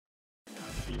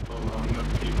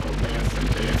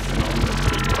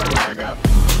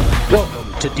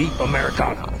Welcome to Deep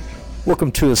Americana.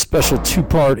 Welcome to a special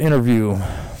two-part interview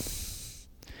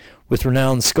with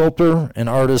renowned sculptor and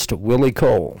artist Willie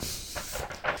Cole,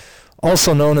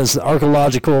 also known as the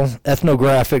archaeological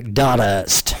ethnographic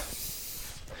Dadaist.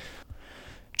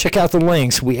 Check out the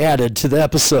links we added to the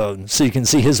episode so you can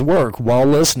see his work while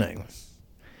listening.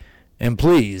 And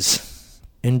please,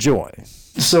 enjoy.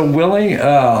 So Willie,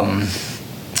 I'll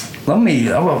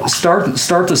start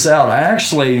this out. I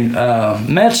actually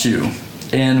met you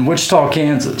in Wichita,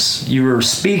 Kansas. You were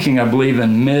speaking, I believe,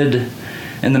 in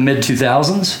the mid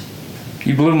 2000s.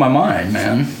 You blew my mind,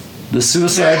 man. The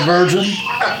Suicide Virgin,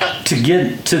 to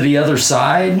get to the other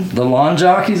side, the lawn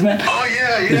jockeys, man. Oh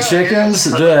yeah, the chickens,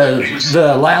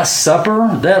 the Last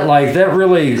Supper. That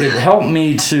really it helped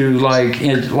me to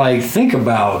think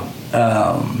about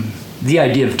the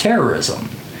idea of terrorism.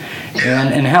 Yeah.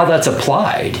 And how that's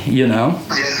applied, you know.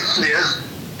 Yeah.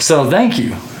 So thank you.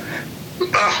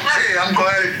 Hey, I'm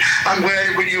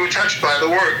glad you were touched by the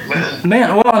work, man.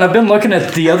 Man, well, and I've been looking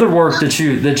at the other work that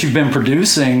you've been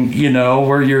producing, you know,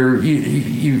 where you're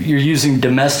using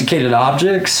domesticated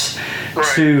objects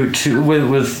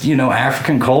with you know,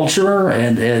 African culture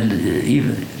and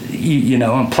even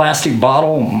and plastic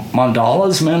bottle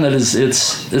mandalas, man.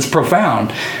 It's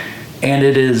profound. And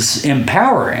it is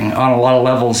empowering on a lot of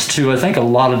levels to, I think, a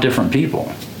lot of different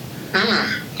people.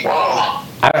 Wow.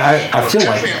 I feel like it's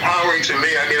definitely empowering to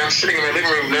me. I mean, I'm sitting in my living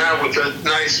room now with a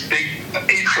nice big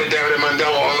 8-foot David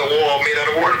Mandela on the wall made out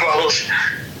of water bottles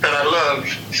that I love,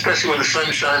 especially when the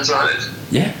sun shines on it.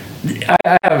 Yeah.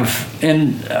 I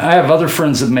have other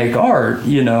friends that make art,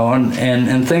 you know,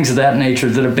 and things of that nature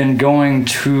that have been going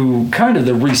to kind of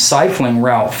the recycling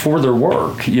route for their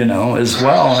work, you know, as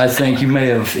well. I think you may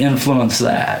have influenced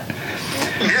that.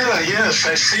 Yes,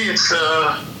 I see. It's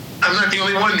I'm not the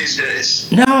only one these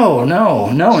days. No,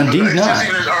 indeed not. There's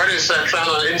even an artist I found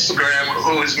on Instagram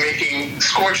who is making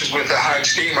scorches with a hot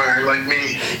steam iron like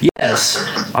me. Yes,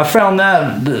 I found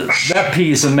that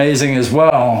piece amazing as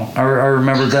well. I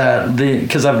remember that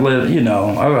because I've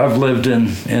lived in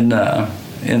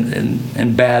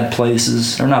bad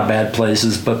places, or not bad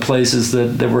places, but places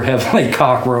that were heavily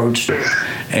cockroached.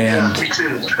 And me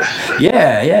too.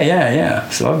 Yeah.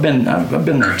 So I've been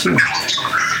there too.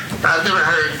 I've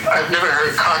never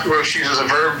heard cockroach used as a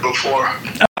verb before.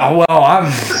 Oh, well,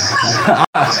 I'm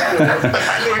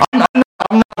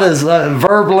not as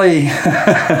verbally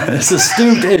as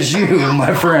astute as you,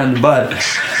 my friend, but.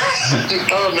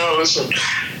 Oh no! Listen,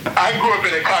 I grew up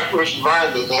in a cockroach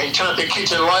environment. Now you turn up the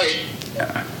kitchen light,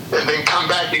 and then come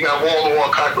back, you got wall-to-wall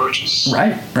cockroaches.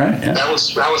 Right. Yeah. That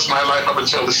was my life up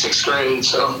until the 6th grade.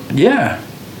 So. Yeah.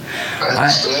 I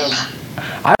understand.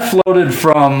 I floated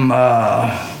from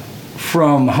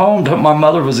home to my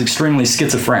mother was extremely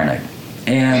schizophrenic,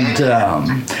 and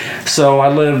so I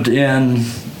lived in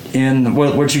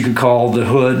what you could call the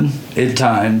hood at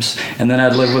times, and then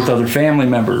I'd live with other family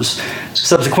members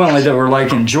subsequently that were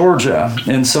like in Georgia,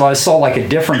 and so I saw like a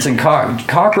difference in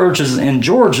cockroaches in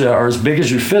Georgia are as big as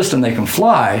your fist and they can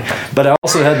fly, but I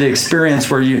also had the experience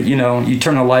where you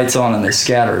turn the lights on and they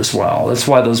scatter as well. That's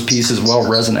why those pieces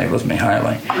resonate with me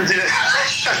highly.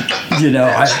 You know,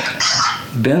 I've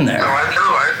been there. No, I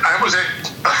know. I was at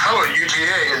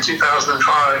UGA in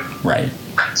 2005. Right.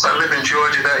 So I lived in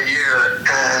Georgia that year,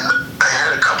 and I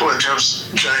had a couple of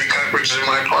giant cockroaches in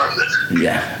my apartment.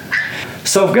 Yeah.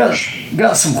 So I've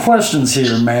got some questions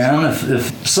here, man.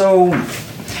 If so,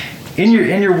 in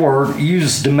your work, you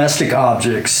use domestic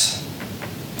objects,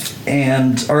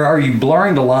 and are you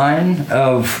blurring the line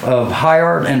of high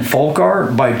art and folk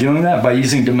art by doing that, by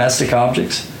using domestic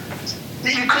objects?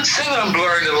 You could say that I'm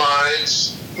blurring the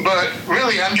lines, but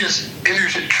really I'm just in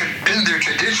the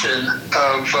tradition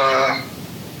of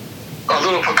a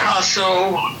little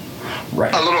Picasso,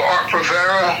 right. A little Art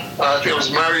Provera. I think it was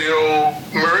Mario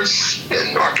Merz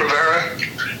in Art Provera,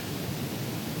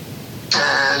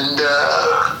 and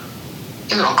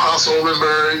Klaus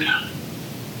Oldenburg.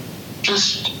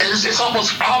 It's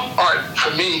almost pop art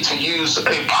for me to use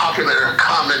a popular,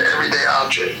 common, everyday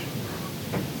object.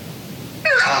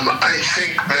 I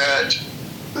think that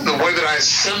the way that I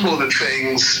assemble the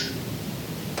things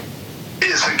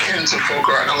is akin to folk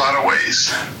art in a lot of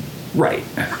ways. Right.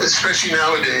 Especially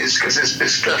nowadays, because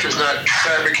this stuff is not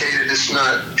fabricated. It's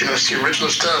not, it's the original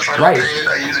stuff. I don't right. paint it.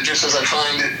 I use it just as I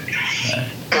find it. Right.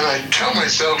 And I tell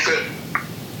myself that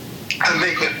I'm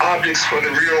making objects for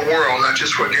the real world, not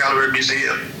just for a gallery or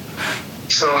museum.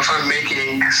 So if I'm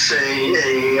making, say,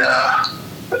 a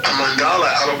mandala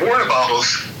out of water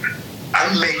bottles,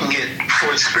 I'm making it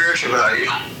for its spiritual value.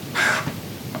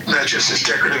 not just its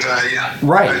decorative value,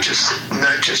 right? Not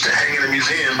just to hang in a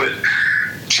museum, but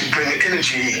to bring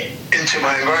energy into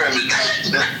my environment.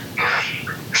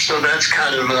 So that's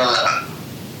kind of,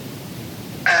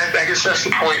 I guess that's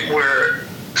the point where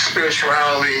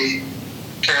spirituality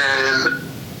and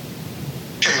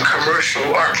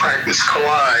commercial art practice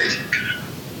collide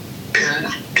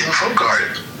in folk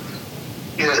art.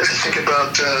 You know, if you think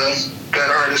about that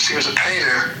artist, he was a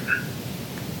painter.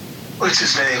 What's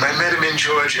his name? I met him in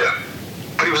Georgia,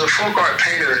 but he was a folk art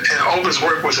painter, and all of his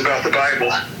work was about the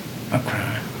Bible.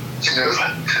 Okay. You know,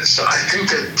 so I think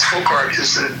that folk art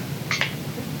is the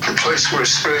place where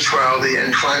spirituality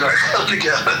and fine art come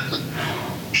together.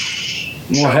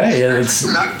 Well, so hey, it's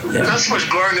not so much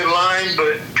blurring the line,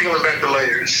 but peeling back the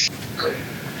layers.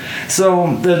 So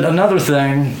another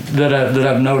thing that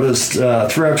I've noticed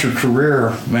throughout your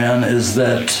career, man, is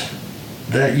that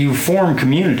you form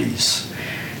communities,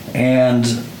 and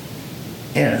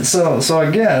so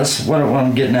I guess what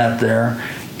I'm getting at there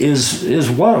is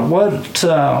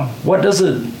what does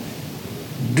it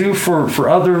do for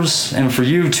others and for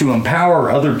you to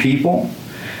empower other people,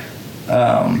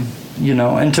 you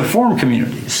know, and to form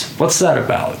communities? What's that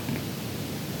about?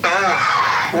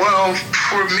 Well,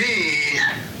 for me,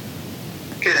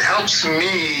 it helps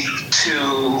me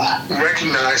to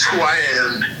recognize who I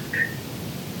am,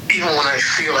 even when I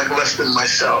feel like less than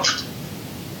myself.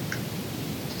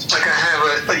 Like I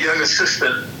have a young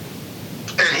assistant,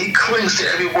 and he clings to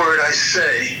every word I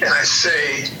say. And I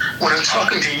say, when I'm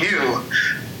talking to you,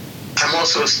 I'm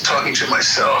also talking to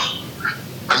myself.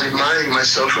 I'm reminding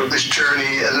myself of this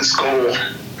journey and this goal.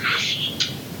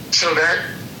 So that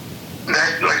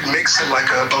like makes him like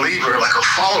a believer, like a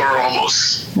follower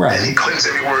almost. Right. And he clings to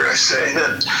every word I say.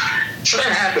 So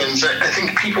that happens. I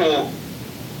think people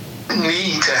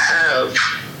need to have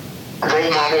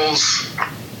role models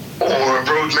or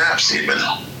road maps even.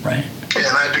 Right.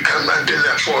 And I've been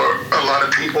that for a lot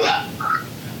of people. And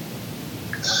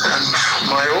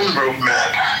my own road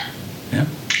map. Yeah.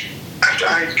 I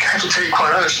have to tell you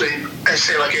quite honestly, I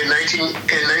say like in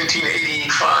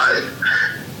 1985,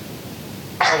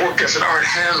 I worked as an art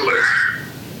handler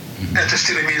at the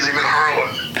Studio Museum in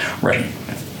Harlem. Right.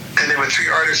 And there were 3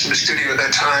 artists in the studio at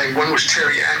that time. One was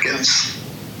Terry Atkins.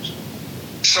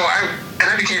 So I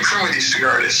became friends with these 3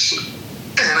 artists.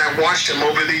 And I watched them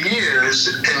over the years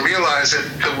and realized that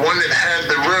the one that had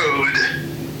the road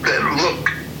that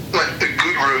looked like the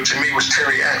good road to me was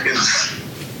Terry Atkins.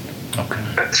 Okay.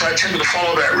 So I tended to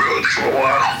follow that road for a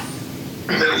while.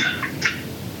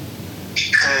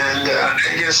 And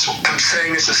I guess I'm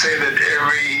saying this to say that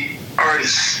every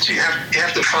artist, you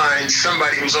have to find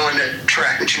somebody who's on that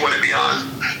track that you want to be on,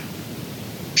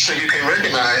 so you can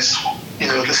recognize, you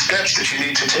know, the steps that you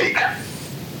need to take.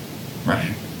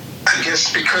 Right. I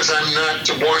guess because I'm not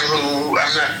the one who,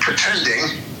 I'm not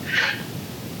pretending,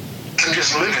 I'm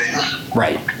just living.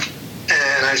 Right.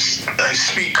 And I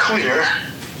speak clear,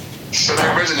 so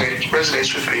that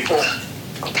resonates with people.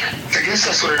 I guess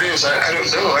that's what it is. I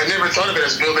don't know. I never thought of it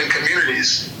as building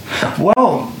communities.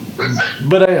 Well,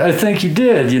 but I think you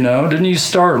did, you know. Didn't you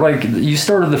you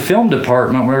started the film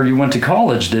department where you went to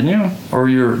college, didn't you? Or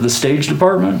the stage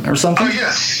department or something? Oh,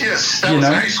 yes. That was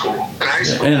in high school.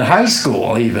 In high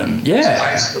school, even. Yeah.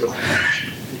 High school.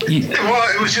 Well,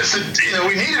 it was just that, you know,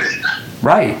 we needed it.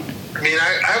 Right. I mean,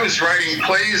 I was writing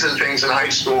plays and things in high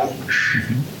school,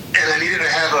 and I needed to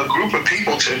have a group of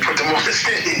people to put them on the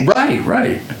stage.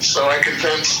 Right. So I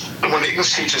convinced one of the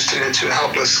English teachers to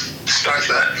help us start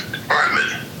that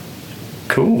department.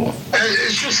 Cool. And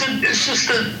it's just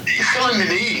that filling the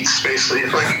needs, basically.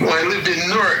 Like when I lived in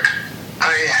Newark,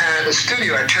 I had a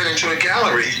studio I turned into a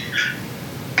gallery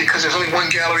because there's only one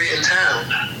gallery in town,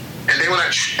 and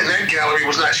that gallery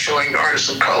was not showing artists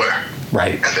of color.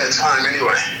 Right. At that time,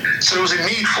 anyway. So there was a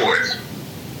need for it.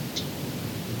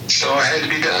 So it had to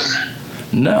be done.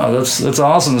 No, that's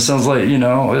awesome. It sounds like, you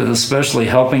know, especially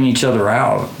helping each other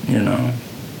out, you know.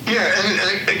 Yeah,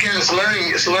 and again, it's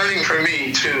learning for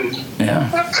me too. Yeah.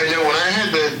 I know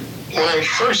when I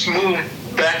first moved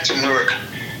back to Newark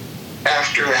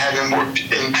after having worked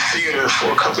in theater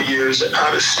for a couple of years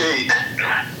out of state,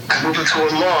 I moved into a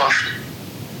loft,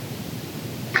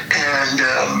 and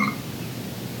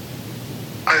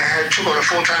I took on a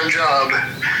full-time job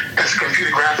as a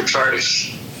computer graphics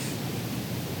artist.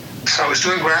 So I was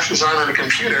doing graphic design on the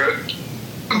computer,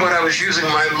 but I was using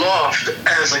my loft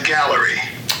as a gallery.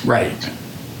 Right.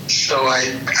 So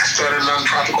I started a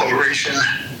nonprofit corporation,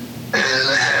 and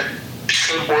I had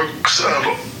showed works of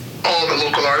all the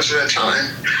local artists at that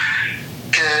time.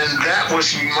 And that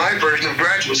was my version of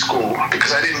graduate school,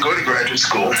 because I didn't go to graduate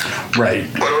school. Right.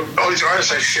 But all these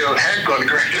artists I showed had gone to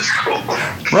graduate school.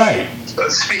 Right. So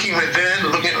speaking with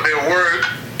them, looking at their work,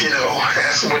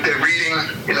 asking what they're reading,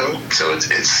 so it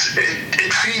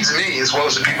feeds me as well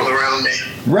as the people around me.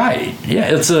 Right.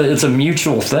 Yeah, it's a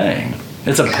mutual thing.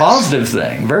 It's a positive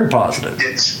thing, very positive.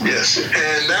 Yes,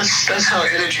 and that's how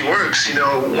energy works.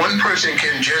 One person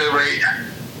can generate.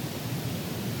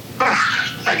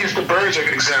 I guess the birds are a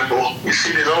good example. You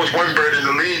see, there's always one bird in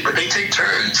the lead, but they take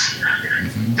turns.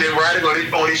 Mm-hmm. They're riding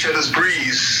on each other's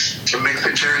breeze to make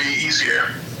the journey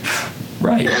easier.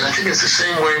 Right. And I think it's the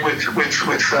same way with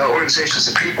organizations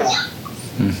and people.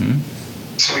 Mm-hmm.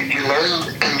 So you learn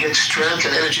and get strength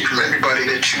and energy from everybody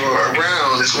that you are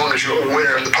around, as long as you're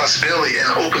aware of the possibility and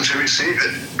open to receive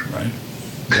it. Right.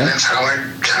 And that's how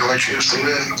I choose to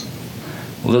live.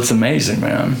 Well, that's amazing,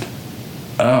 man.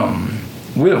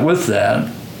 With that,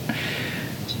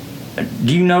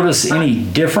 do you notice any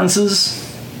differences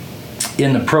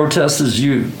in the protests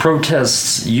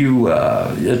you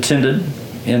attended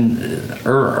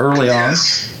early on,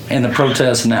 and the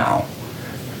protests now?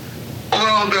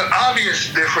 Well, the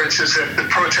obvious difference is that the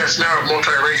protests now are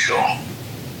multiracial.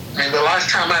 I mean, the last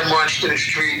time I marched in the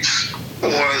streets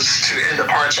was to end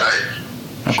apartheid.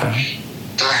 Okay.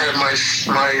 I had my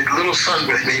little son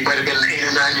with me, might have been 8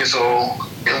 or 9 years old,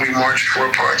 and we marched for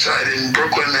apartheid in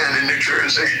Brooklyn and in New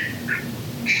Jersey.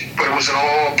 But it was an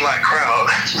all-black crowd.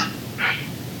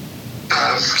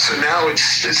 So now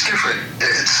it's different.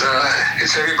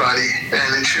 It's everybody,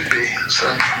 and it should be. So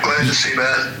I'm glad to see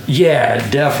that. Yeah, it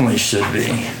definitely should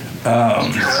be.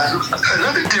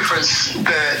 Another difference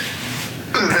that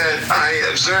I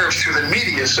observed through the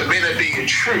media, so it may not be a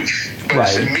truth, but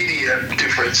it's a media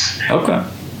difference. Okay.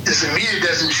 Is the media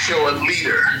doesn't show a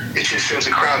leader; it just shows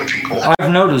a crowd of people.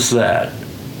 I've noticed that.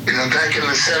 Back in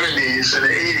the 70s and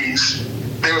the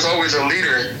 80s, there was always a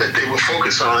leader that they would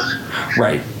focus on.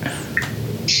 Right.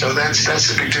 So that's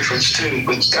a big difference too.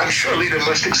 But I'm sure a leader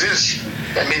must exist.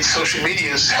 That means social media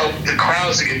has helped the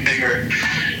crowds to get bigger.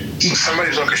 So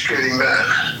somebody's orchestrating that.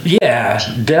 Yeah,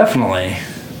 definitely.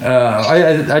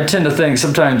 I tend to think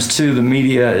sometimes too the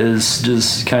media is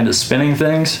just kind of spinning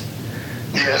things.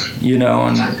 Yeah.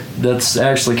 And that's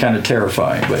actually kind of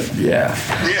terrifying. But yeah.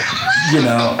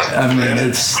 I mean,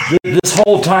 it's this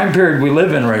whole time period we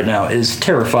live in right now is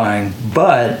terrifying,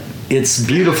 but it's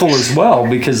beautiful as well,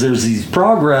 because there's these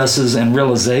progresses and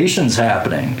realizations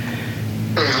happening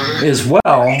as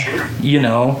well,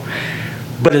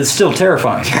 but it's still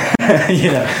terrifying.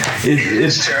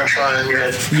 It's terrifying.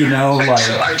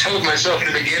 I told myself in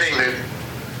the beginning that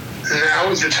now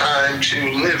is the time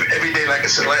to live every day like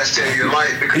it's the last day of your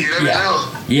life, because you never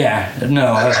know. Yeah,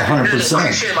 no, 100%.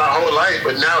 I say my whole life,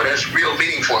 but now it has real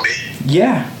meaning for me.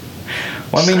 Yeah.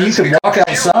 Well, I mean, you could walk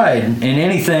outside and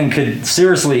anything could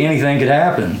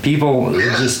happen. People,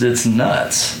 it's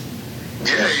nuts.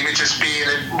 Yeah, you could just be in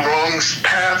the wrong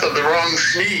path of the wrong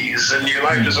sneeze and your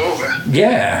life is over.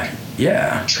 Yeah.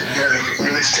 So you gotta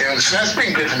really stay on. So that's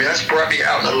been good for me. That's brought me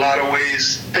out in a lot of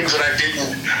ways, things that I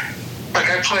didn't. Like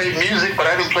I played music, but I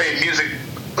haven't played music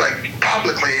like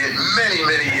publicly in many,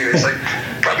 many years, like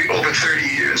probably over 30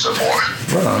 years or more.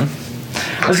 Right on.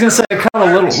 I was gonna say I caught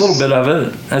a little bit of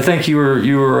it. I think you were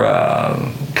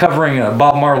covering a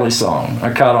Bob Marley song.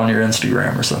 I caught on your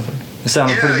Instagram or something. It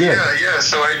sounded pretty good. Yeah.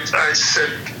 So I said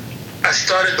I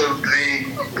started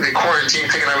the quarantine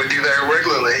thinking I would do that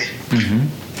regularly,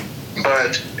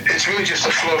 but it's really just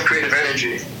a flow of creative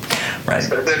energy. Right.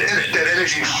 So that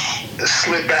energy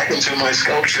slid back into my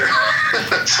sculpture.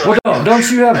 So well, don't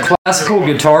you have classical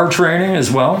guitar training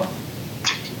as well?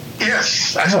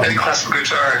 Yes, I studied classical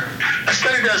guitar. I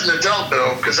studied as an adult,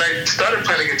 though, because I started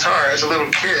playing guitar as a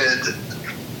little kid.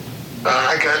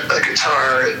 I got a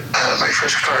guitar, my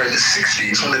first guitar in the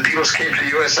 60s. When the Beatles came to the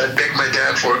U.S., I begged my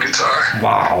dad for a guitar.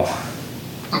 Wow.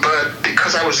 But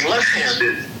because I was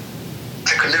left-handed,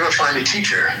 I could never find a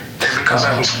teacher. And because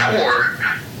I was poor,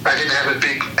 I didn't have a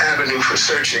big avenue for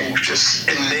searching, just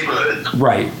in the neighborhood.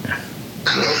 Right.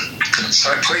 So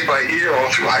I played by ear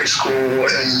all through high school,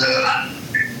 and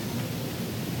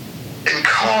in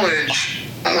college,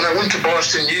 when I went to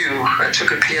Boston U, I took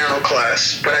a piano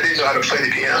class, but I didn't know how to play the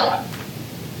piano.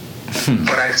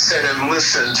 But I sat and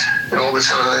listened all the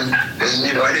time,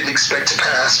 and I didn't expect to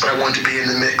pass, but I wanted to be in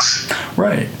the mix.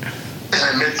 Right. And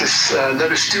I met this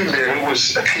another student there who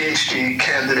was a PhD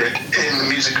candidate in the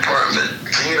music department.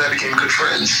 So he and I became good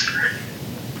friends.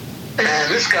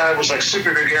 And this guy was like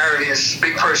super gregarious,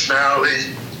 big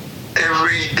personality.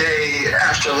 every day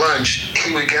after lunch,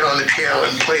 he would get on the piano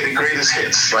and play the greatest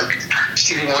hits, like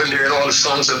Stevie Wonder and all the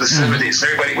songs of the 70s.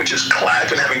 Everybody would just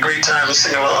clap and have a great time and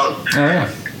sing along. Oh, yeah.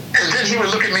 And then he would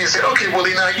look at me and say, "Okay,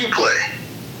 Willie, now you play."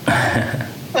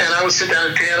 And I would sit down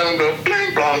at the piano and go,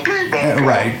 bling, bong, bling, bong, bong.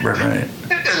 Right.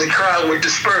 And the crowd would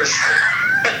disperse.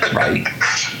 Right.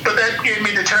 But that gave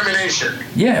me determination.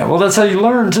 Yeah, well, that's how you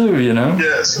learn, too, you know?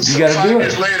 Yes. You So got to do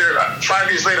it. 5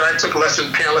 years later, I took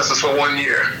piano lessons for 1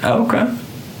 year. Oh, okay.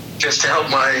 Just to help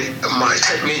my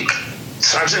technique.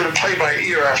 So I was able to play by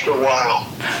ear after a while.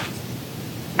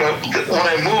 But when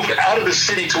I moved out of the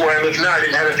city to where I live now, I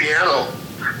didn't have a piano.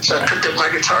 So I picked up my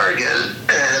guitar again,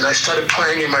 and I started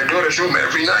playing in my daughter's room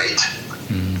every night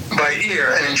by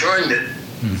ear and enjoying it.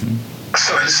 Mm-hmm.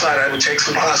 So I decided I would take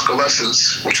some classical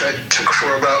lessons, which I took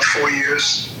for about 4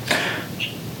 years.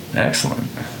 Excellent.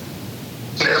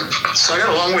 Yeah. So I got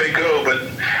a long way to go, but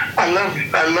I love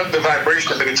the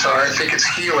vibration of the guitar. I think it's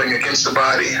healing against the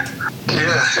body.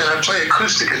 Yeah, and I play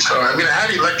acoustic guitar. I mean, I had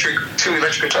two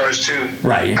electric guitars too.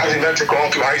 Right. I was electric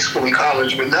all through high school and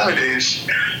college, but nowadays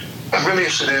I'm really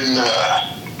interested in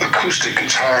acoustic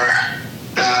guitar.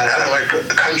 I like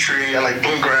country, I like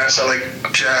bluegrass, I like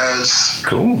jazz.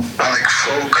 Cool. I like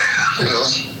folk, you know.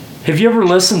 Have you ever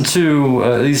listened to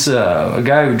a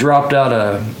guy who dropped out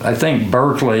of, I think,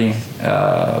 Berkeley,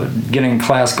 getting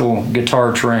classical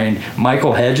guitar trained,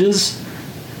 Michael Hedges?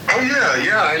 Oh,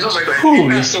 yeah, I know Michael. Cool. He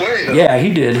passed away, though. Yeah,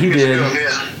 he did.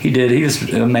 Yeah. He did. He was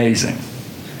amazing.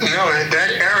 No,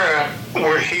 that era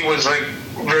where he was like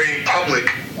very public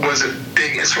was a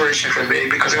big inspiration for me,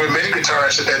 because there were many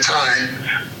guitarists at that time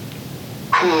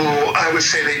who I would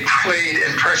say they played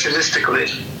impressionistically.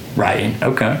 Right.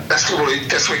 Okay. That's the way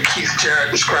Keith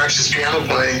Jarrett describes his piano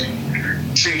playing.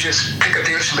 So you just pick up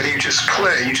the instrument, you just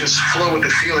play, you just flow with the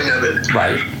feeling of it.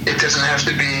 Right. It doesn't have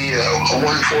to be a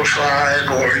 1-4-5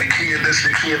 or the key of this,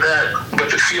 the key of that, but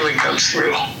the feeling comes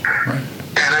through. Right.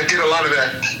 And I did a lot of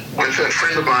that with a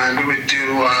friend of mine. We would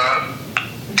do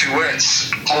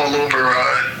duets all over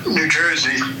New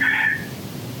Jersey.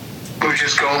 We would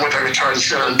just go in with our guitars and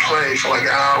sit and play for like an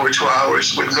hour, 2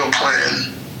 hours with no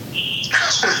plan.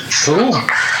 Cool.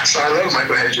 So I love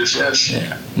Michael Hedges, yes.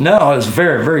 Yeah. No, it's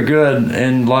very, very good.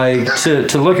 And like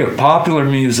to look at popular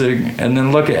music and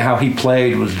then look at how he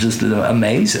played was just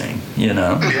amazing, you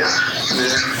know? Yeah.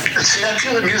 And see, I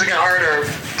feel that music and art are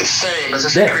the same. As I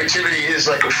say, creativity is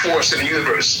like a force in the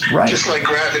universe. Right. Just like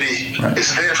gravity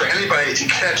is there for anybody to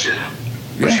catch it.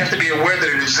 But you have to be aware that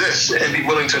it exists and be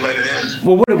willing to let it in.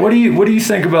 Well, what do you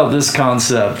think about this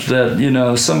concept that, you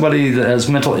know, somebody that has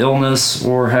mental illness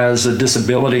or has a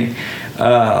disability,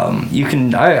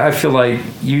 I feel like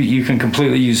you can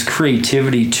completely use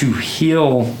creativity to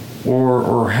heal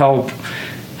or help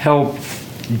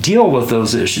deal with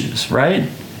those issues, right?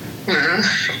 Mm-hmm.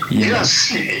 Yeah.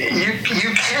 Yes, you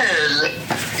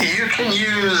can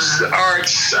use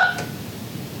arts.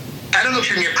 I don't know if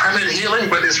you can get permanent healing,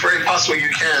 but it's very possible you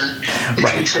can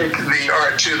if you take the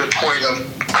art to the point of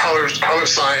color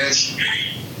science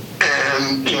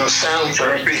and, you know, sound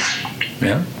therapy.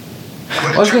 Yeah.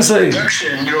 But I was going to say,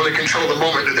 production, you only control the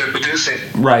moment that they're producing.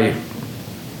 Right.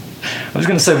 I was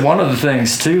going to say one of the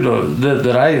things too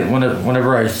that I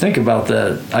whenever I think about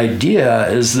that idea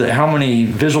is that how many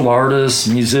visual artists,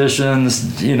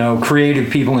 musicians, you know,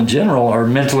 creative people in general are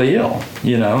mentally ill.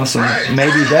 You know, so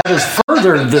maybe that has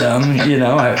furthered them. You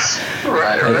know, I think.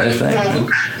 Well,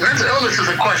 mental illness is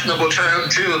a questionable term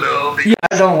too, though. Yeah,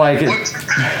 I don't like it.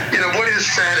 What is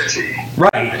sanity?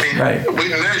 Right. I mean, we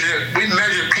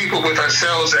measure people with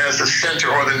ourselves as the center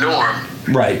or the norm.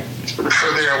 Right. The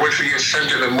further away from your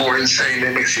center, the more insane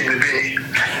they may seem to be.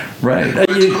 Right.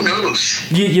 Who knows?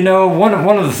 You know, one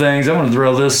of the things I want to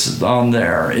throw this on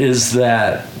there is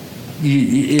that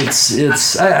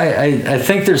I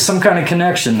think there's some kind of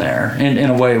connection there in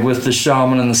a way with the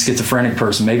shaman and the schizophrenic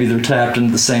person. Maybe they're tapped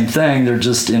into the same thing. They're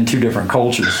just in two different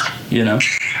cultures. You know.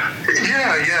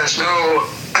 Yeah. Yes. No.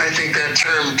 I think that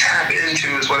term "tap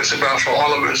into" is what it's about for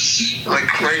all of us.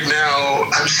 Like right now,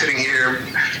 I'm sitting here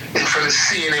in front of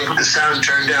CNN with the sound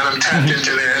turned down. I'm tapped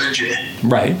into their energy.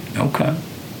 Right. Okay.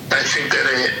 I think that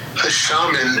a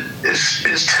shaman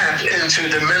is tapped into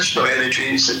dimensional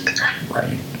energies.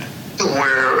 Right.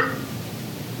 Where,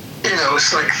 you know,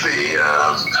 it's like the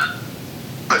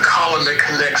column that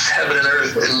connects heaven and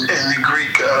earth in the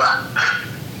Greek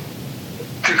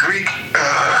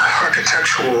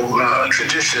architectural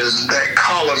tradition. That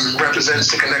column represents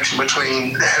the connection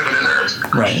between heaven and earth.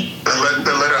 Right.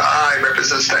 The letter I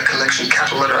represents that connection actually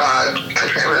capital letter I.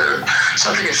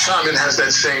 So I think a shaman has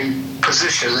that same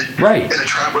position right. in a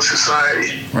tribal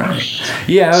society. Right.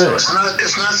 Yeah. So it's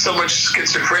not so much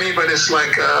schizophrenia, but it's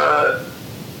like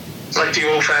the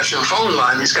old-fashioned phone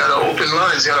line. He's got an open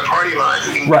line. He's got a party line.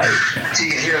 He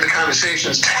can hear the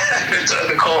conversations tap into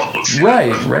other calls.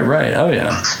 Right. Oh,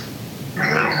 yeah.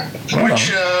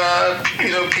 Which,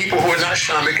 people who are not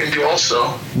shaman can do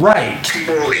also. Right.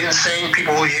 Insane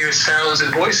people who hear sounds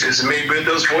and voices. Maybe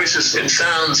those voices and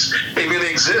sounds, they really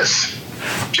exist.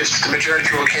 Just the majority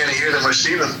of people can't hear them or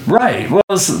see them. Right. Well,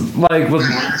 it's like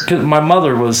cause my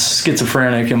mother was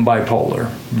schizophrenic and bipolar,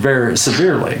 very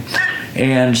severely.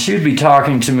 And she would be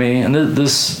talking to me, and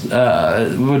this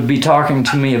would be talking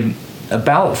to me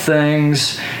about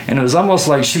things, and it was almost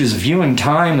like she was viewing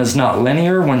time as not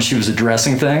linear when she was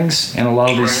addressing things in a lot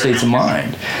of these states of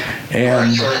mind.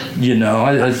 And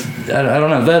I don't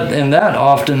know, that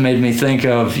often made me think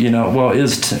of, well,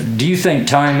 do you think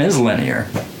time is linear?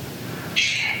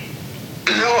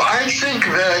 No, I think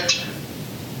that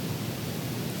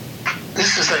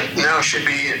this is now should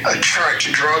be a chart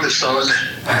to draw this on.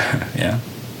 Yeah.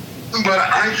 But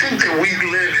I think that we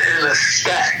live in a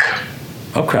stack.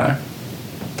 Okay.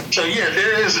 So yeah,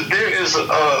 there is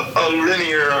a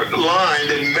linear line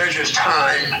that measures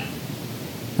time.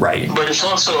 Right. But it's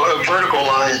also a vertical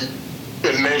line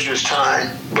that measures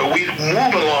time. But we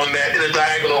move along that in a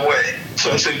diagonal way.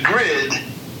 So it's a grid,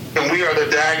 and we are the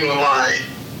diagonal line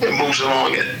that moves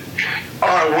along it.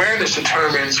 Our awareness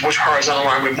determines which horizontal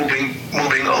line we're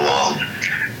moving along.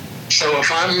 So if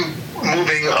I'm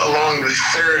moving along the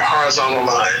third horizontal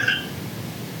line,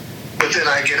 but then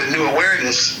I get a new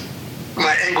awareness,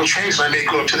 my angle changes. I may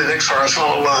go up to the next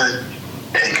horizontal line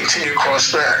and continue across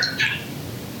that.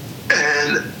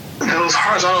 And those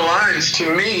horizontal lines,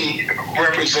 to me,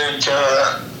 represent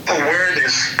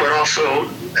awareness, but also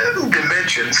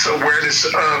dimensions, awareness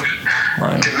of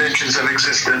dimensions of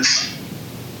existence.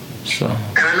 So.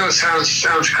 And I know it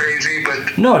sounds crazy,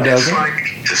 but no, it doesn't.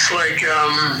 It's like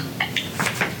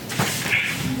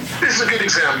this is a good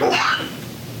example.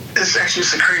 This actually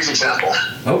is a crazy example.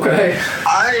 Okay.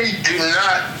 I do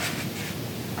not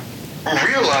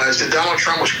realize that Donald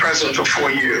Trump was president for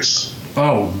 4 years.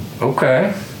 Oh,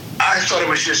 okay. I thought it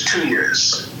was just 2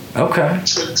 years. Okay.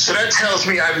 So that tells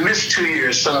me I missed 2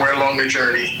 years somewhere along the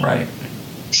journey. Right.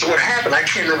 So what happened? I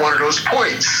came to one of those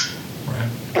points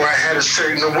where I had a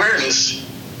certain awareness,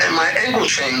 and my angle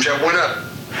changed. I went up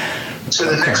to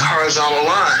the next horizontal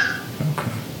line.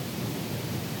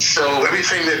 So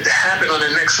everything that happened on the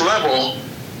next level,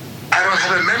 I don't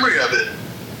have a memory of it.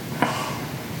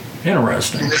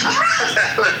 Interesting.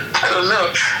 I don't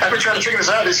know. I've been trying to figure this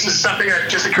out. This is something that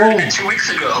just occurred to me 2 weeks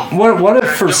ago. What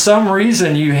if for some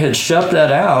reason you had shut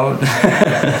that out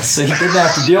so you didn't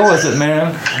have to deal with it,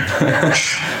 man?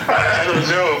 I don't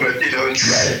know, but it's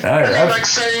like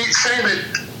saying that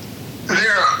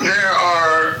there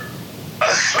are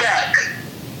a stack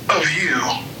of you.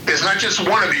 There's not just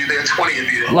one of you, there are 20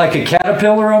 of you. Like a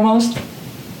caterpillar almost?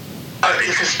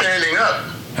 If you're standing up.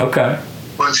 Okay.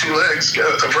 On two legs,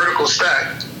 a vertical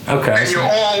stack. Okay. And you're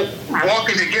all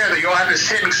walking together. You all have the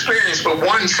same experience, but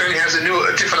one certainly has a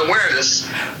different awareness.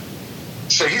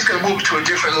 So he's going to move to a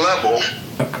different level.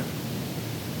 Okay.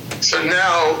 So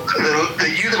now the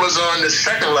you that was on the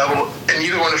second level and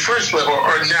you that were on the first level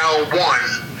are now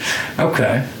one.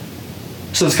 Okay.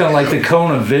 So it's kind of like the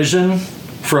cone of vision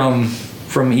from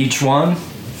each one?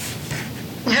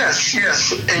 Yes.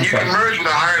 And you can merge with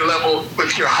a higher level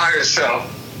with your higher self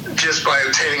just by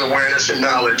obtaining awareness and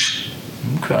knowledge.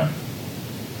 Okay.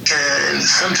 And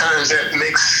sometimes that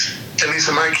makes, at least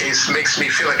in my case, makes me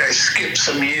feel like I skipped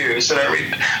some years and I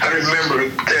remember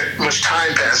that much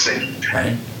time passing.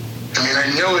 Right. I mean,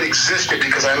 I know it existed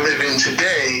because I live in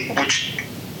today, which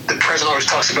the present always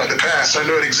talks about the past, so I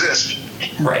know it exists.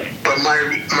 Right. But my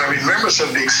remembrance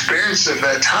of the experience of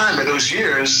that time, of those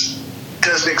years,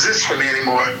 doesn't exist for me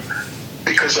anymore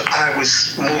because I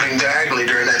was moving diagonally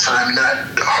during that time, not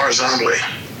horizontally.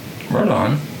 Right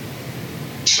on.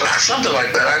 So something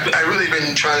like that. I've really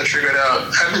been trying to figure it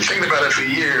out. I've been thinking about it for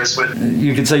years, but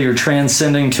you could say you're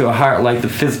transcending to a higher, like the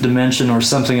fifth dimension or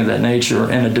something of that nature,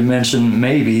 and a dimension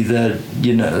maybe that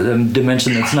a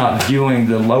dimension that's not viewing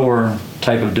the lower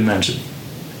type of dimension,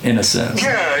 in a sense.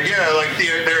 Yeah. Like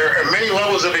there are many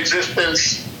levels of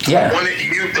existence. Yeah. The one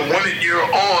that you're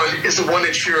on is the one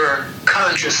that you're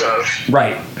conscious of.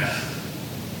 Right.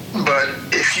 But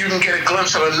if you can get a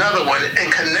glimpse of another one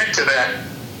and connect to that,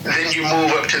 then you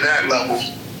move up to that level,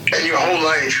 and your whole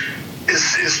life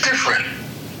is different.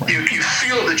 You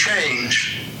feel the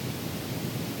change.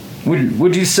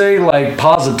 Would you say like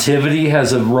positivity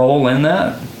has a role in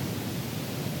that?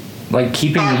 Like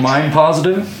keeping your mind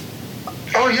positive?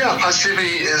 Oh yeah,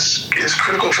 positivity is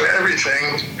critical for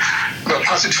everything, but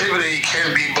positivity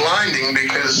can be blinding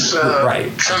because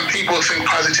some people think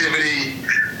positivity.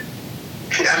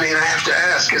 I mean, I have to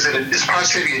ask: is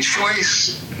positivity a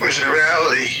choice or is it a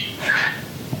reality?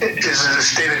 Is it a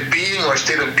state of being or a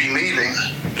state of believing?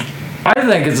 I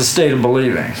think it's a state of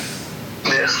believing.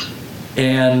 Yes.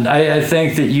 And I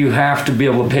think that you have to be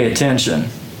able to pay attention.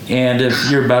 And if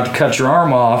you're about to cut your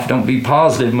arm off, don't be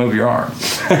positive, move your arm.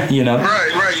 You know?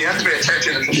 Right. You have to pay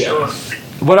attention for sure.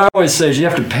 What I always say is you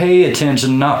have to pay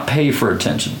attention, not pay for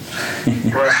attention.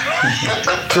 Right.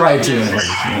 Try to. You know?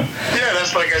 Yeah,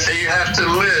 that's like I say, you have to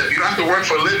live. You don't have to work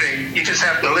for a living. You just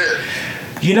have to live.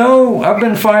 You know, I've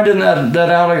been finding that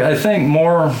out, I think,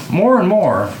 more and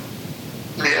more.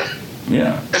 Yeah.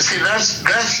 Yeah. And see, that's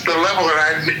the level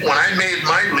that when I made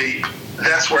my leap,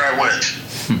 that's where I went.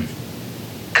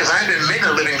 Because I've been making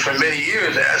a living for many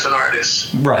years as an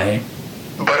artist. Right.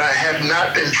 But I have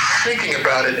not been thinking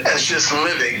about it as just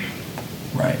living.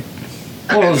 Right.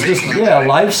 Well, it's just, a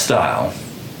lifestyle.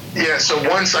 Yeah, so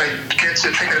once I get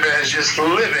to thinking of it as just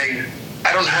living,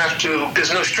 I don't have to,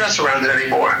 there's no stress around it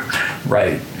anymore.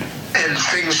 Right. And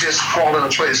things just fall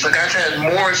into place. Like I've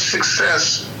had more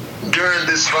success during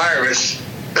this virus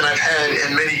than I've had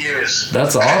in many years.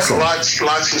 That's awesome. Lots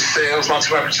of sales, lots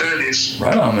of opportunities.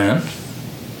 Right on, man.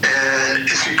 And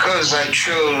it's because I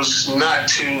chose not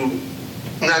to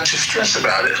stress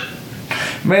about it.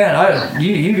 Man,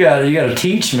 you got to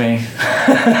teach me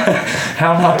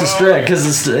how not to stress,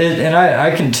 because and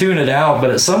I can tune it out,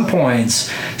 but at some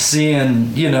points,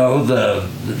 seeing the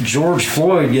George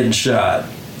Floyd getting shot,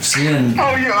 seeing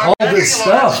all this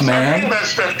stuff, man. I feel that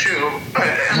stuff too.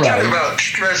 I'm talking about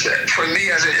stress for me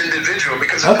as an individual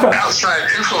because of outside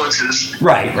influences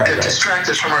that distract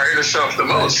us from our inner self the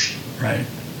most. Right.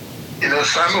 So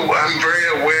I'm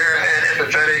very aware and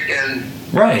empathetic and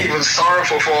even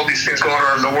sorrowful for all these things going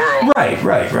on in the world. Right.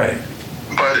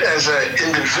 But as an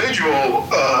individual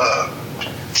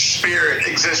spirit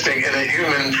existing in a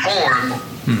human form,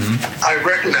 I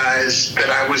recognize that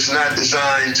I was not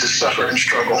designed to suffer and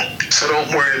struggle. So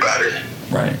don't worry about it.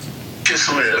 Right. Just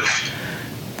live.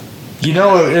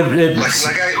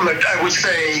 I would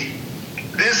say,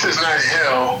 this is not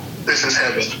hell, this is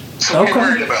heaven. So be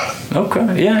worried about it.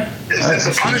 Okay, yeah. Is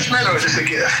this a punishment or is this a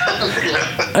gift?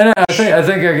 And I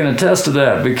think I can attest to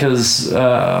that because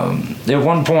at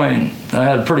one point I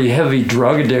had a pretty heavy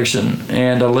drug addiction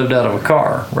and I lived out of a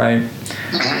car, right?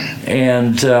 Mm-hmm.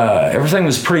 And everything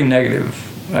was pretty negative.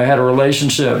 I had a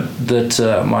relationship that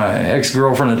my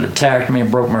ex-girlfriend had attacked me and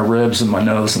broke my ribs and my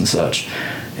nose and such.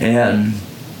 And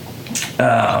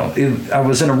I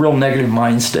was in a real negative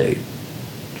mind state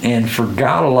and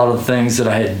forgot a lot of things that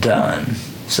I had done,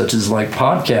 such as like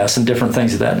podcasts and different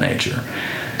things of that nature.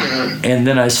 And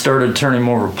then I started turning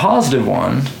more of a positive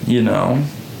one,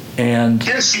 and...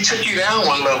 Yes, he took you down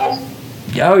one level.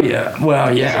 Oh, yeah.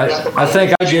 Well, yeah, I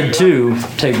think I did, too,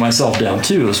 take myself down,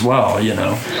 too, as well,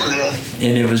 Yeah.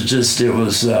 And it was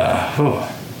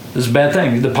a bad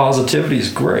thing. The positivity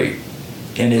is great.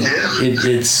 And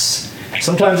it's...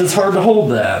 Sometimes it's hard to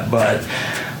hold that, but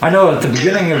I know at the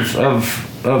beginning of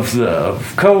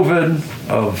COVID,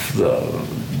 of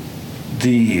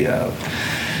the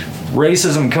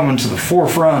racism coming to the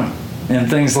forefront and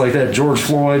things like that, George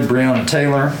Floyd, Breonna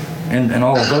Taylor, and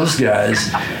all of those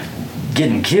guys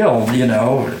getting killed, I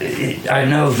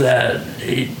know that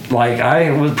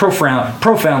I was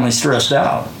profoundly stressed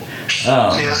out.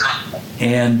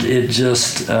 And it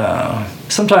just,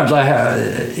 sometimes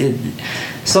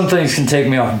some things can take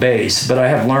me off base, but I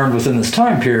have learned within this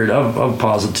time period of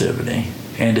positivity,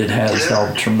 and it has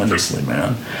helped tremendously,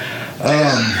 man.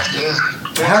 Well,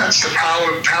 that's the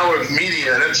power of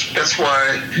media. That's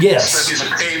why studies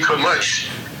are paid for much,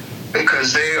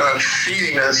 because they are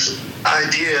feeding us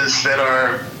ideas that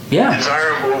are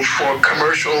desirable for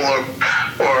commercial or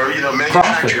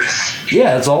manufacturers. Profit.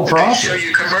 Yeah, it's all profit. They show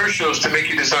you commercials to make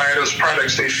you desire those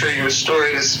products. They show you a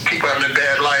story that's people having a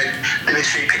bad life, and they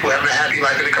show you people having a happy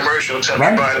life in the commercial to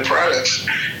help you buy the products.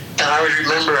 And I always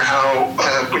remember how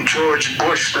when George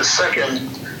Bush II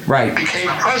became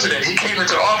president, he came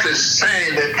into office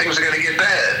saying that things are going to get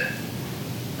bad.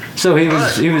 So he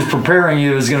was preparing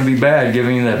you it was going to be bad,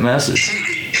 giving you that message.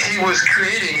 He was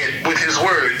creating it with his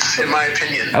words, in my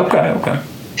opinion. Okay.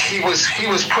 He was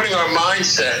putting our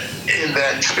mindset in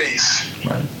that space.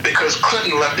 Right. Because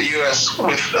Clinton left the U.S.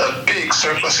 with a big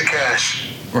surplus of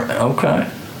cash. Right. Okay.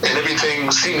 And everything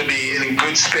seemed to be in a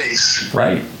good space.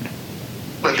 Right.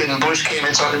 But then Bush came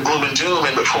in talking gloom and doom,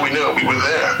 and before we knew it, we were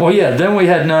there. Well, yeah, then we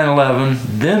had 9/11.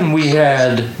 Then we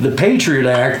had the Patriot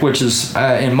Act, which is,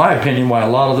 in my opinion, why a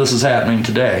lot of this is happening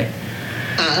today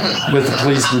with the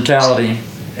police brutality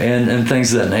and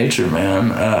things of that nature,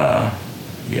 man.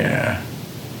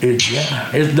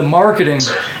 The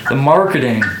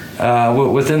marketing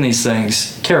within these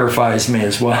things terrifies me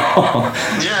as well.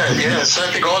 Yeah. So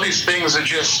I think all these things are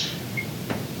just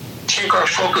take our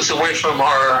focus away from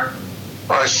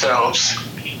ourselves.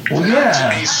 Well, yeah.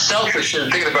 To be selfish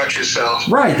and thinking about yourself.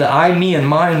 Right, the I, me, and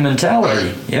mine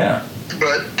mentality. Yeah.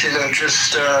 But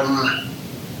just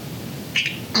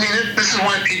this is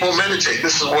why people meditate.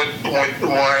 This is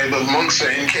why the monks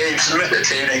are in caves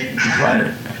meditating.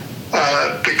 Right.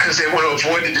 Because they want to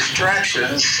avoid the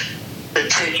distractions that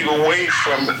take you away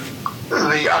from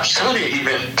the opportunity,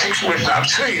 even takes you away from the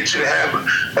opportunity to have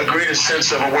a greater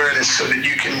sense of awareness so that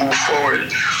you can move forward.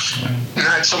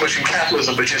 Not so much in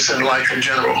capitalism, but just in life in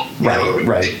general.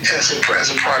 Right. As a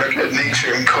product of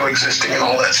nature and coexisting and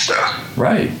all that stuff.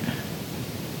 Right.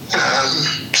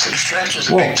 So distractions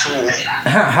are a big tool.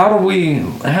 How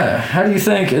do you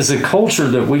think as a culture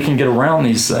that we can get around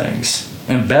these things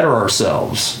and better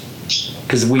ourselves?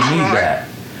 Because we need that.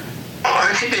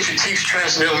 I think they should teach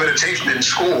transcendental meditation in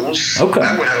schools. Okay.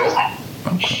 That would help.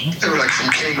 Okay. Like from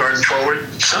kindergarten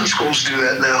forward. Some schools do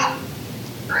that now.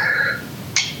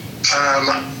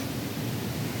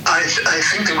 I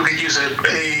think that we could use a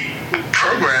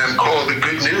program called the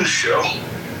Good News Show.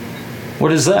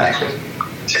 What is that?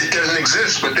 It doesn't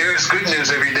exist, but there's good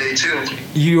news every day too.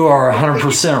 You are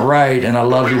 100% right, and I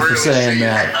love you for saying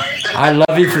that. I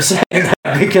love you for saying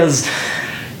that because,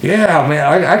 yeah,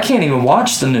 man, I can't even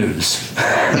watch the news.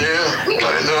 Yeah,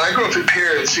 no, I grew up in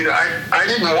periods.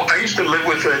 I used to live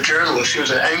with a journalist. She was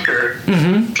an anchor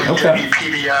from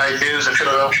WPBI News in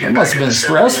Philadelphia. It must have been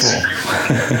stressful.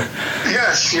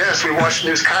 Yes, we watched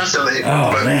news constantly.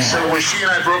 Oh, man. So when she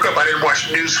and I broke up, I didn't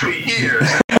watch news for years.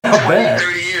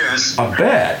 30 years. I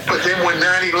bet. But then when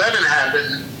 9/11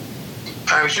 happened,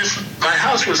 my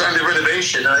house was under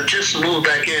renovation. I just moved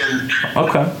back in on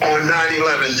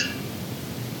 9/11.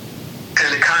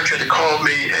 And the contractor called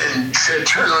me and said,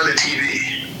 turn on the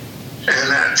TV.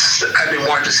 And I've been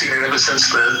watching CNN ever since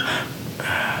then.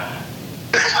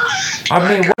 I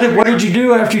mean, what did you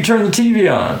do after you turned the TV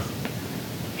on?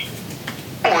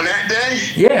 On that day?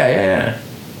 Yeah.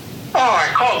 Oh, I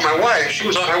called my wife. She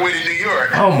was on her way to New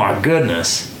York. Oh, my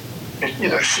goodness.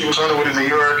 She was on her way to New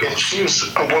York, and she was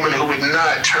a woman who would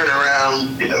not turn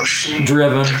around.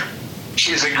 Driven.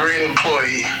 She's a great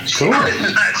employee. She Cool. would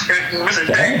not miss a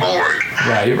day of work.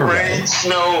 Right. Rain,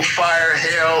 snow, fire,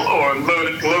 hail, or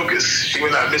locusts. She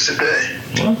would not miss a day.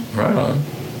 Well, right on.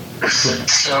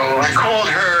 So I called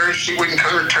her. She wouldn't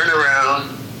turn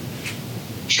around.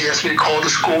 She asked me to call the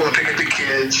school and pick up the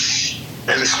kids.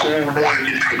 And the school wanted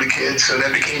me to pick up the kids. So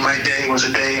that became my day. It was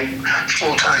a day of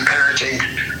full-time parenting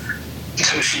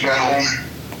until she got home.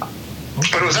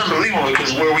 But it was unbelievable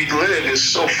because where we live is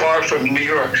so far from New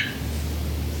York.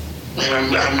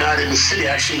 And I'm not in the city.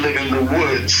 I actually live in the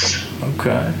woods.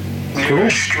 Okay. Near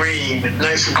a stream,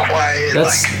 nice and quiet.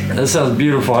 That sounds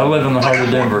beautiful. I live in the heart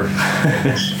of Denver.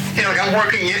 I'm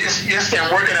working. Yesterday, I'm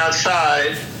working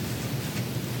outside,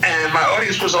 and my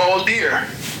audience was all deer.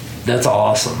 That's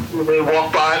awesome. They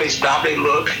walk by, they stop, they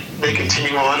look, they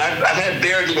continue on. I've had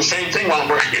bears do the same thing while I'm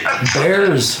working outside.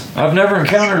 Bears. I've never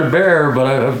encountered a bear, but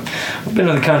I've been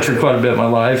in the country quite a bit in my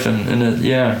life, and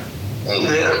Yeah.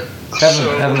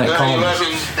 Having that calmness.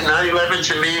 9/11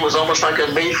 to me was almost like a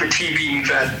made-for-TV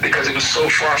event because it was so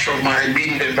far from my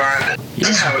immediate environment. Yeah.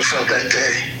 That's how it felt that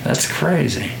day. That's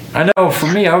crazy. I know for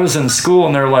me, I was in school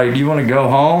and they're like, do you want to go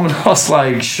home? And I was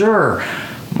like, sure.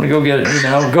 I'm going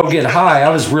to go get high. I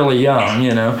was really young,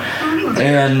 and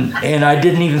I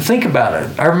didn't even think about it.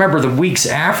 I remember the weeks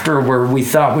after where we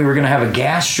thought we were going to have a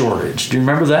gas shortage. Do you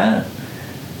remember that?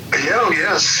 Oh,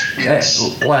 yes.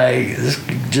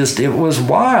 It was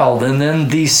wild. And then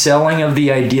the selling of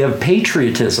the idea of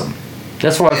patriotism.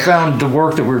 That's why I found the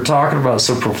work that we were talking about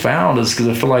so profound, is because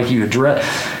I feel like you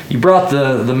brought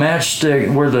the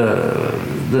matchstick where the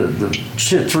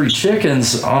 3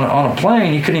 chickens on a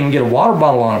plane. You couldn't even get a water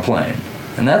bottle on a plane,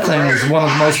 and that thing was one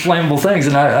of the most flammable things.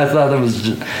 And I thought it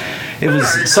was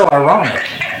so ironic.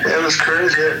 That was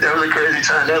crazy. That was a crazy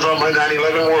time. That was all my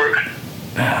 9/11 work.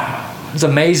 It's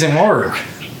amazing work.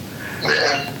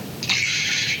 Yeah.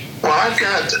 Well, how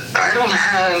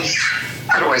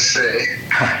do I say?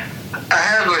 I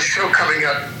have a show coming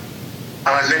up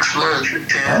next month in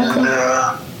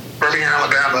Birmingham,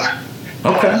 Alabama.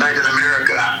 Okay. Night in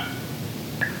America.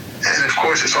 And of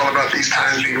course, it's all about these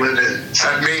times we live in. So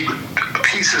I've made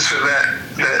pieces for that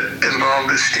involved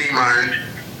the steam iron.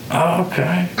 Oh,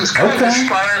 okay. It was kind of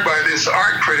inspired by this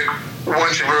art critic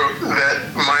once wrote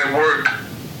that my work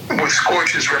with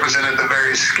scorches represented the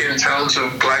various skin tones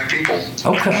of black people.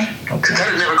 Okay. That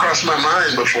had never crossed my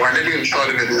mind before. I never even thought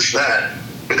of it as that.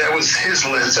 But that was his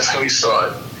lens. That's how he saw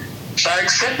it. So I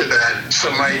accepted that.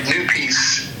 So my new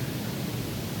piece,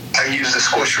 I used the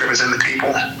scorch to represent the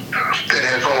people that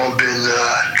have all been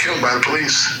killed by the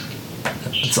police.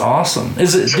 That's awesome.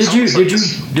 Is it?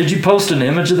 Did you post an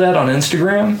image of that on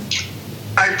Instagram?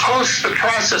 I post the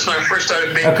process when I first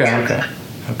started making it.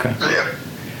 Okay. Yeah.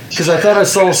 Because I thought I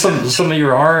saw some of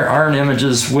your iron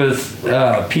images with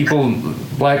black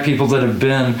people that have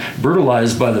been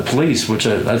brutalized by the police, which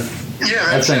that's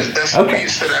the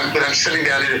piece that I'm sitting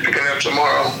down here to pick it up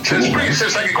tomorrow. So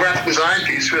it's like a graphic design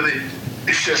piece, really.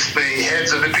 It's just the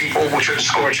heads of the people, which are the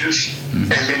scorches,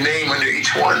 and the name under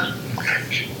each one.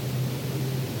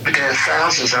 But there are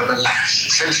thousands of them.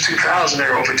 Since 2000,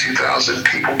 there are over 2,000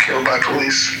 people killed by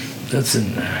police.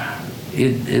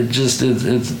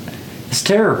 It's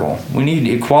terrible. We need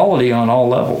equality on all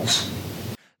levels.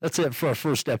 That's it for our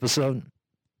first episode.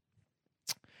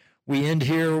 We end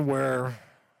here where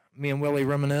me and Willie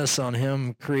reminisce on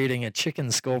him creating a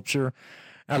chicken sculpture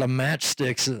out of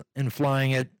matchsticks and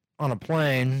flying it on a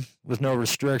plane with no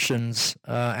restrictions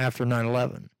after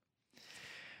 9/11.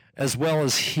 As well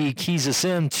as he keys us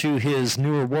into his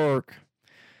newer work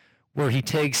where he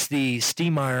takes the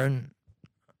steam iron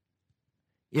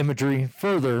imagery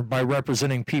further by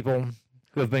representing people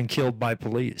who have been killed by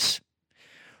police.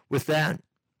 With that,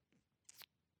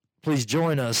 please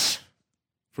join us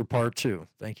for part 2.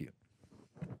 Thank you.